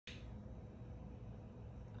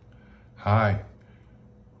Hi,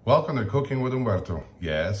 welcome to Cooking with Humberto.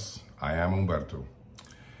 Yes, I am Humberto.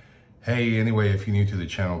 Hey, anyway, if you're new to the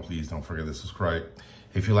channel, please don't forget to subscribe.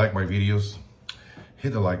 If you like my videos,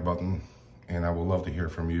 hit the like button, and I would love to hear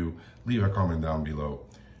from you. Leave a comment down below.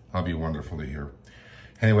 That'll be wonderful to hear.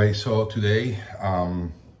 Anyway, so today,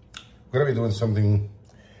 we're gonna be doing something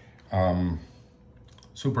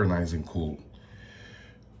super nice and cool.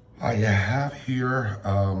 I have here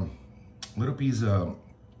a little piece of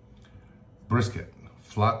brisket,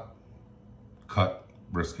 flat cut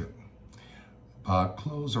brisket.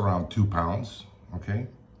 Close around 2 pounds, okay?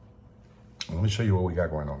 Let me show you what we got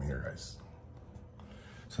going on here, guys.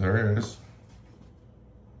 So there it is.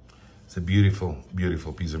 It's a beautiful,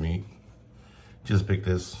 beautiful piece of meat. Just picked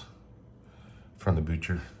this from the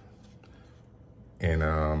butcher.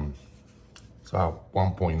 And it's about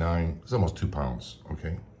 1.9, it's almost 2 pounds,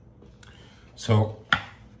 okay? So,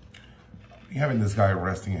 having this guy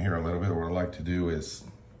resting here a little bit, what I like to do is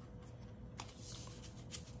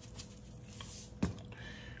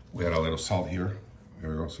we add a little salt here.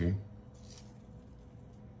 There we go, see?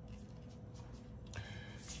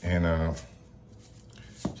 And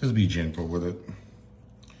just be gentle with it.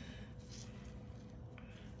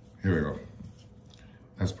 Here we go.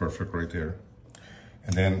 That's perfect right there.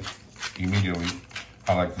 And then immediately,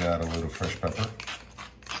 I like to add a little fresh pepper.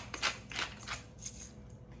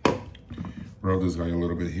 Rub this guy a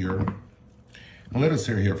little bit here. And let it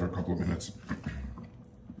sit here for a couple of minutes.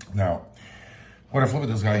 Now, when I flip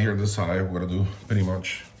this guy here to the side, we're gonna do pretty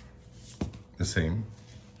much the same.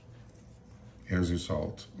 Here's your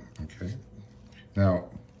salt, okay? Now,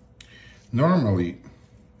 normally,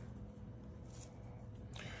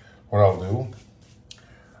 what I'll do,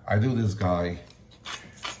 I do this guy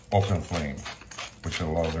open flame, which I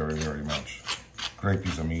love very, very much. Great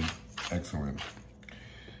piece of meat, excellent.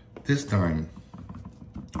 This time,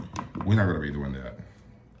 we're not gonna be doing that.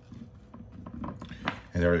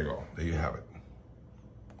 And there you go, there you have it.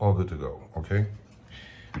 All good to go, okay?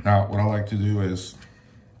 Now, what I like to do is,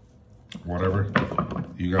 whatever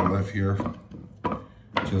you got left here,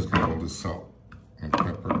 just get all this salt and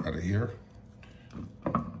pepper out of here.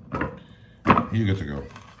 You're good to go.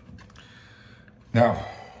 Now,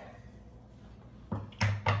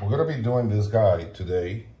 we're gonna be doing this guy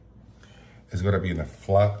today. It's gonna be in a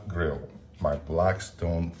flat grill, my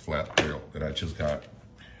Blackstone flat grill that I just got,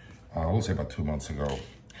 I will say about 2 months ago.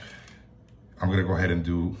 I'm gonna go ahead and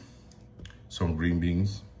do some green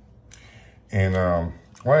beans. And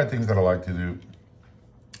one of the things that I like to do,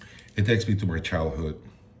 it takes me to my childhood.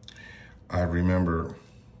 I remember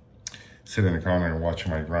sitting in the corner and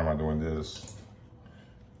watching my grandma doing this.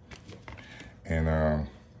 And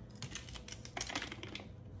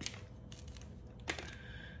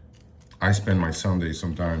I spend my Sundays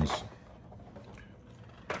sometimes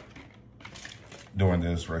doing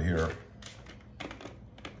this right here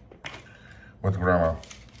with grandma.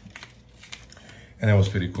 And it was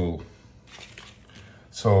pretty cool.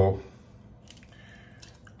 So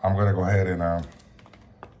I'm gonna go ahead and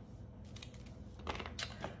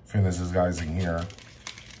finish this guys in here,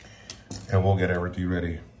 and we'll get everything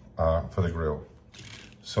ready for the grill.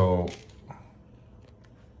 So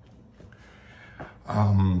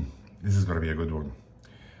this is gonna be a good one.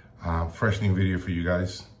 Fresh new video for you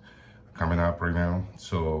guys coming up right now.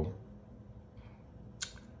 So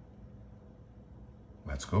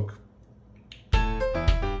let's cook.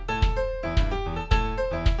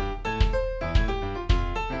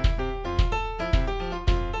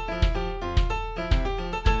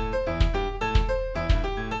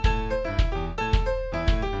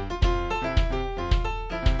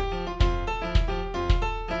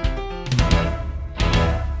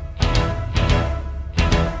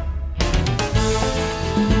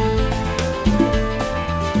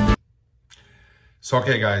 So,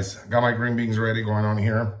 okay guys, got my green beans ready going on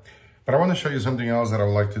here, but I want to show you something else that I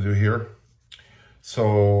would like to do here.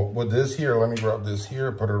 So with this here, let me grab this here,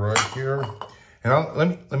 put it right here, and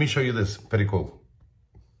let me show you this, pretty cool.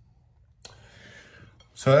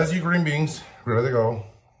 So that's your green beans, ready to go,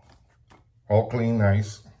 all clean,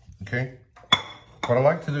 nice, okay? What I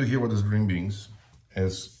like to do here with these green beans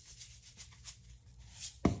is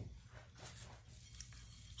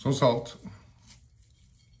some salt,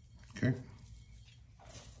 okay?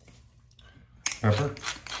 Pepper.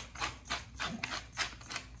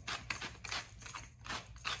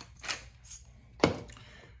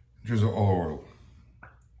 Here's the olive oil.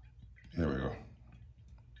 There we go.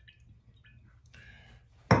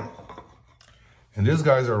 And these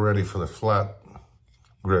guys are ready for the flat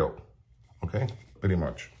grill, okay? Pretty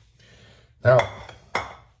much. Now,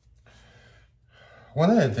 one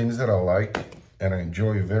of the things that I like and I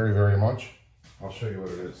enjoy it very, very much. I'll show you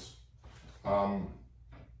what it is. I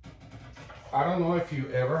don't know if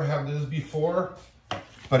you ever have this before,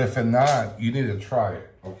 but if not, you need to try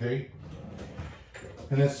it, okay?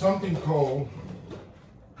 And it's something called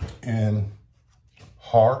an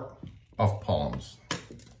heart of palms.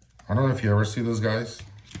 I don't know if you ever see this, guys.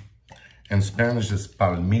 In Spanish, it's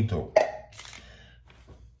palmito.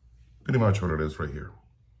 Pretty much what it is right here.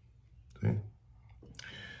 See?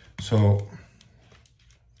 So,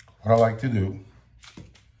 what I like to do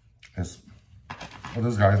is put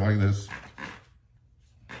this guys like this.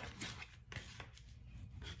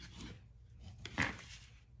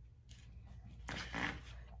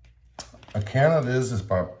 A can of this is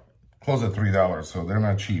about close to $3, so they're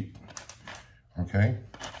not cheap. Okay,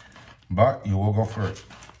 but you will go for it.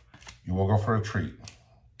 You will go for a treat.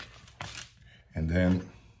 And then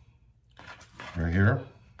right here,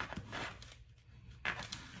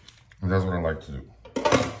 and that's what I like to do.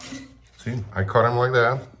 See, I cut them like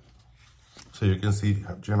that, so you can see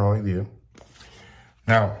a general idea.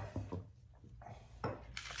 Now,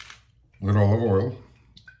 little olive oil.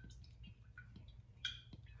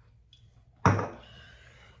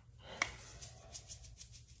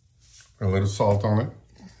 A little salt on it.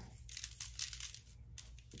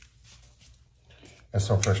 And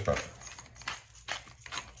some fresh pepper.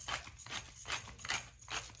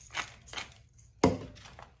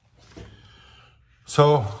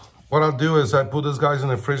 So what I'll do is I put these guys in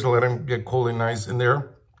the fridge to let them get cold and nice in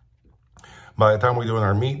there. By the time we're doing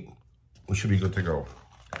our meat, we should be good to go.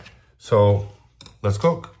 So let's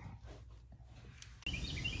cook.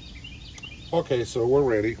 Okay, so we're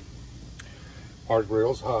ready. Our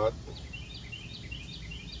grill's hot.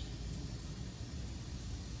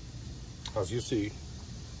 As you see,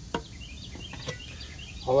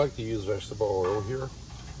 I like to use vegetable oil here.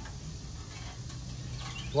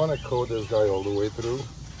 You want to coat this guy all the way through.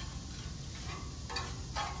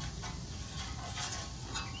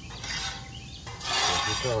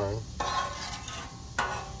 Take your time.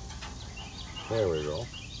 There we go.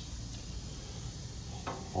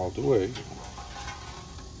 All the way.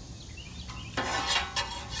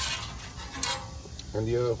 And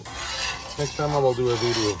next time I will do a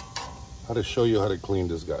video how to show you how to clean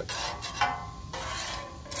this guy.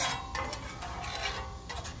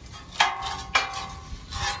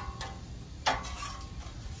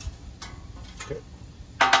 Okay.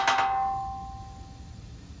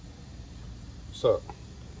 So,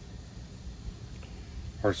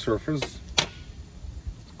 our surface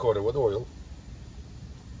coated with oil.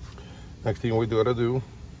 Next thing we gotta do,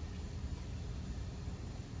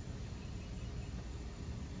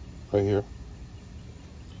 right here.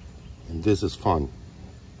 And this is fun.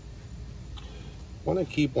 Want to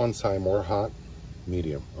keep one side more hot,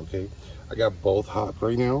 medium, okay? I got both hot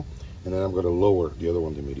right now, and then I'm going to lower the other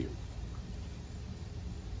one to medium.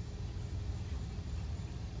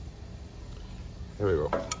 There we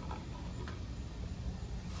go.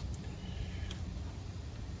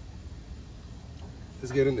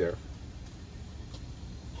 Let's get in there.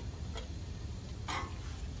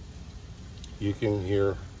 You can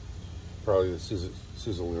hear probably the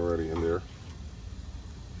sizzling already in there.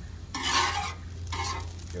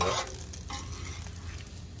 Yeah.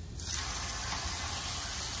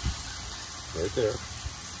 Right there.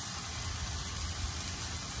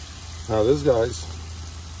 Now this, guys,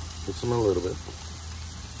 mix them in a little bit.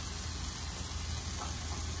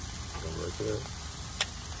 Right there.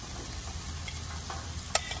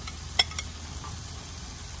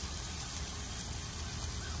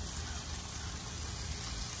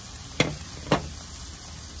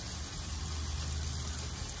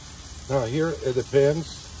 Now here, it depends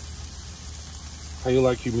how you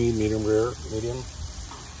like your meat, medium rare, medium,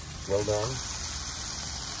 well done.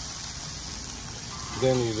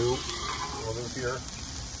 Then you do all this here, on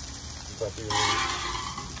top of your meat.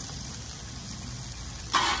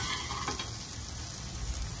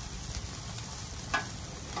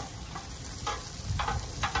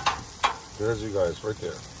 There's you guys, right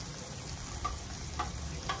there.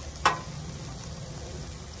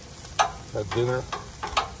 At dinner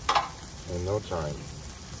in no time.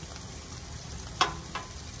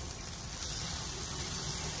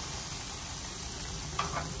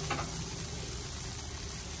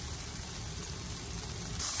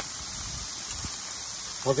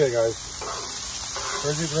 Okay, guys,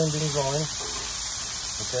 there's your green beans going.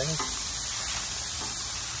 Okay.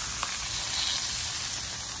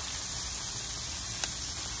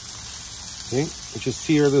 See, I just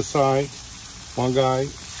sear this side, one guy,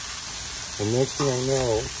 and next thing I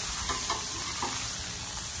know,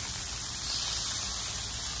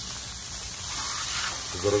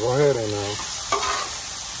 we're gonna go ahead and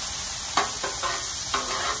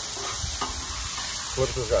Look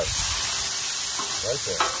at this guy. Right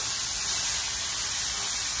there.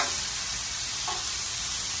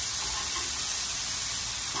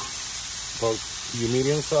 About your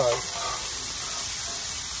medium size.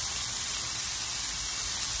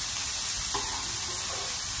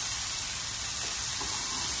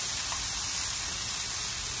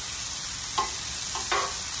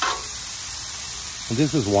 And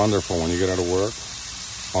this is wonderful when you get out of work,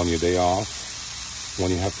 on your day off, when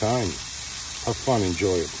you have time. Have fun,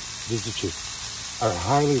 enjoy it. This is just, I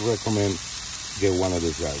highly recommend get one of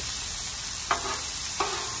these guys.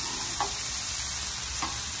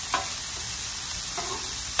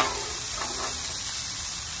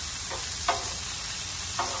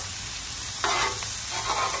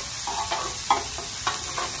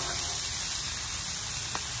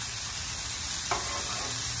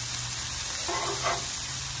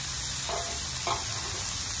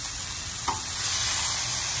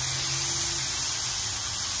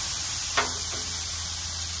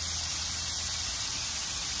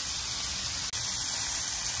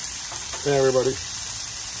 Hey everybody,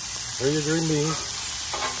 here are your green beans,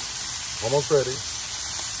 almost ready.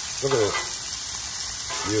 Look at this,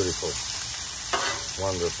 beautiful,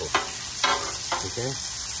 wonderful, okay?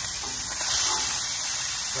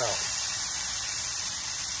 Now,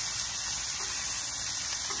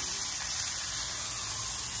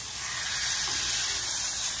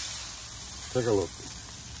 take a look.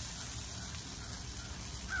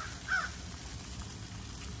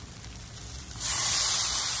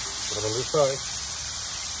 Put them on this side.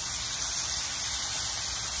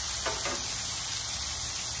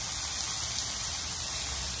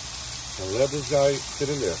 And let this guy sit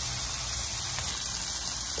in there.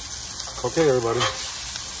 Okay, everybody.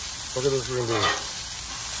 Look at this green bean.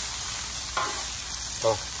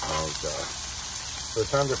 Oh my God. So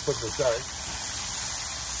it's time to flip this guy.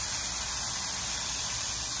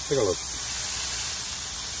 Take a look.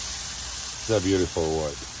 Is that beautiful or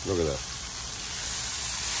what? Look at that.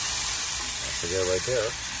 Forget right there.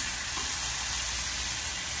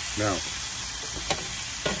 Now,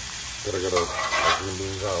 gotta get our green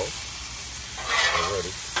beans out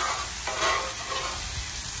already.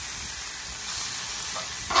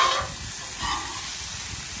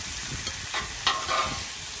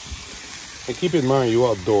 And keep in mind, you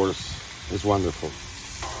outdoors is wonderful.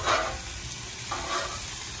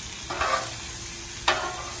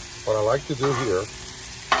 What I like to do here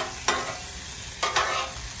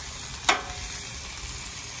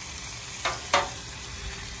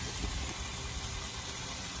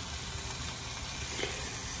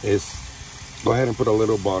is go ahead and put a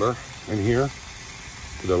little butter in here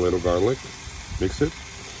with a little garlic, mix it.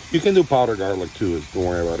 You can do powdered garlic too, don't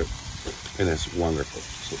worry about it. And it's wonderful.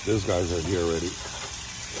 So these guys are here ready.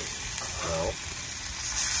 Now,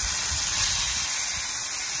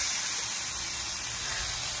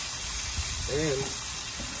 and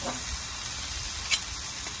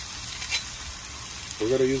we're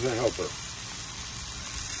gonna use a helper.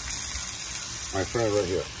 My friend right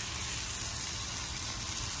here.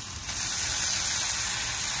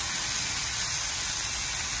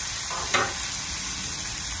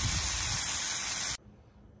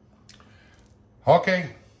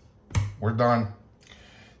 Okay, we're done.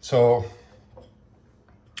 So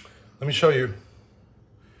let me show you.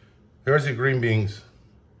 There's your green beans.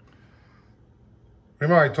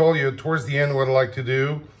 Remember I told you towards the end what I like to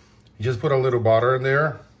do? You just put a little butter in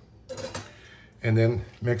there and then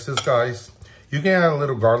mix this, guys. You can add a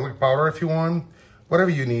little garlic powder if you want. Whatever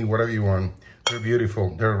you need, whatever you want. They're beautiful.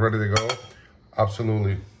 They're ready to go.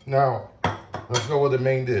 Absolutely. Now, let's go with the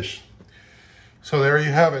main dish. So there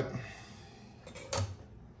you have it.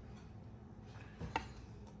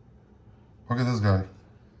 Look at this guy.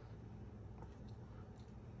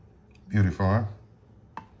 Beautiful, huh?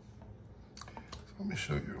 So let me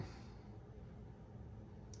show you.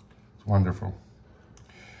 It's wonderful.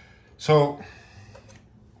 So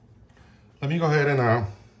let me go ahead and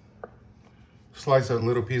slice a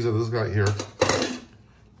little piece of this guy here.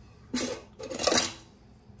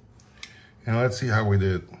 And let's see how we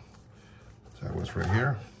did. So that was right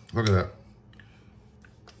here. Look at that.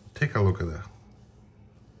 Take a look at that.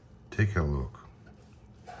 Take a look.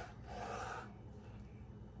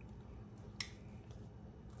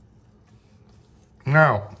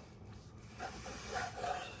 Now,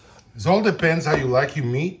 it all depends how you like your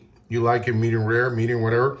meat. You like it medium rare, medium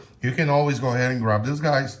whatever. You can always go ahead and grab this,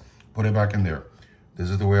 guys, put it back in there. This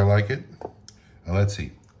is the way I like it. And let's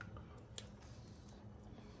see.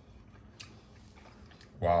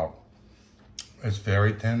 Wow. It's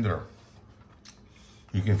very tender.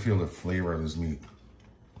 You can feel the flavor of this meat.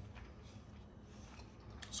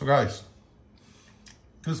 So guys,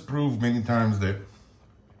 this proved many times that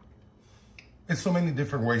there's so many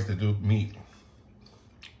different ways to do meat.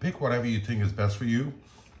 Pick whatever you think is best for you.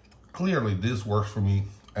 Clearly, this works for me.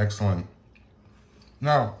 Excellent.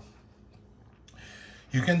 Now,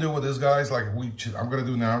 you can do with this, guys, like I'm gonna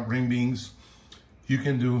do now, green beans. You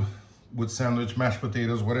can do with sandwich, mashed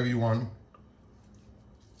potatoes, whatever you want.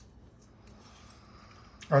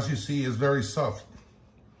 As you see, it's very soft.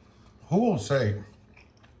 Who will say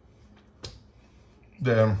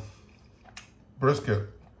the brisket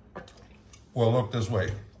will look this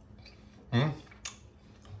way?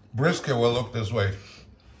 Brisket will look this way.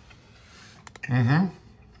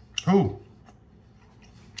 Who?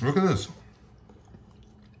 Look at this.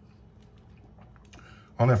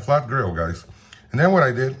 On a flat grill, guys. And then what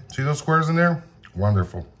I did, see those squares in there?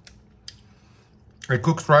 Wonderful. It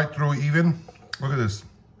cooks right through even. Look at this.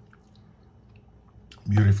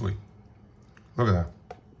 Beautifully. Look at that.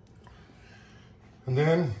 And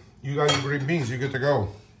then you got your green beans, you're good to go.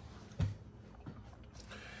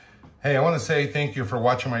 Hey, I want to say thank you for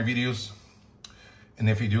watching my videos. And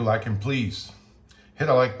if you do like them, please hit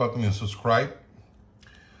the like button and subscribe.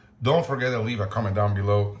 Don't forget to leave a comment down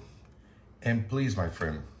below. And please, my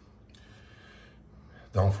friend,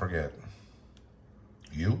 don't forget,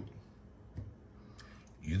 you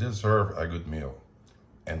deserve a good meal.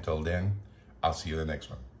 Until then, I'll see you in the next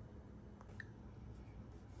one.